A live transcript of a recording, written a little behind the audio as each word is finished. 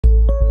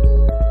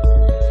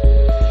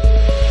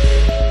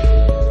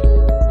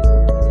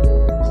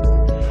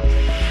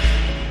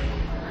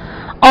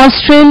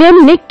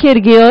Australian Nick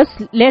Kyrgios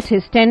let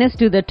his tennis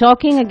do the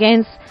talking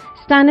against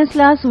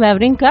Stanislas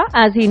Wawrinka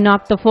as he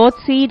knocked the fourth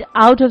seed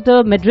out of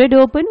the Madrid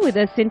Open with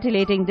a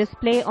scintillating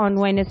display on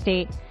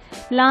Wednesday.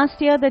 Last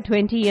year, the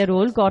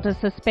 20-year-old got a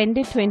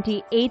suspended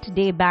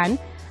 28-day ban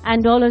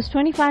and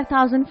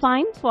 $25,000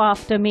 fine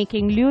after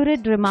making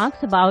lurid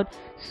remarks about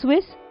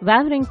Swiss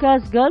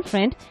Wawrinka's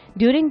girlfriend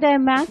during their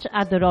match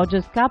at the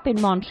Rogers Cup in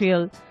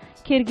Montreal.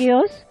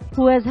 Kyrgios,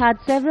 who has had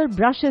several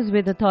brushes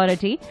with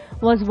authority,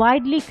 was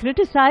widely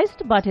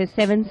criticized, but his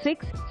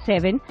 7-6,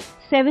 7,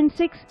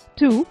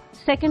 7-6-2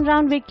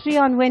 second-round victory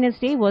on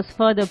Wednesday was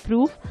further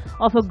proof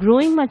of a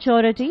growing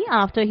maturity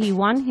after he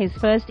won his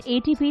first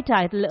ATP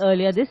title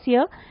earlier this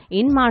year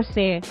in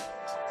Marseille.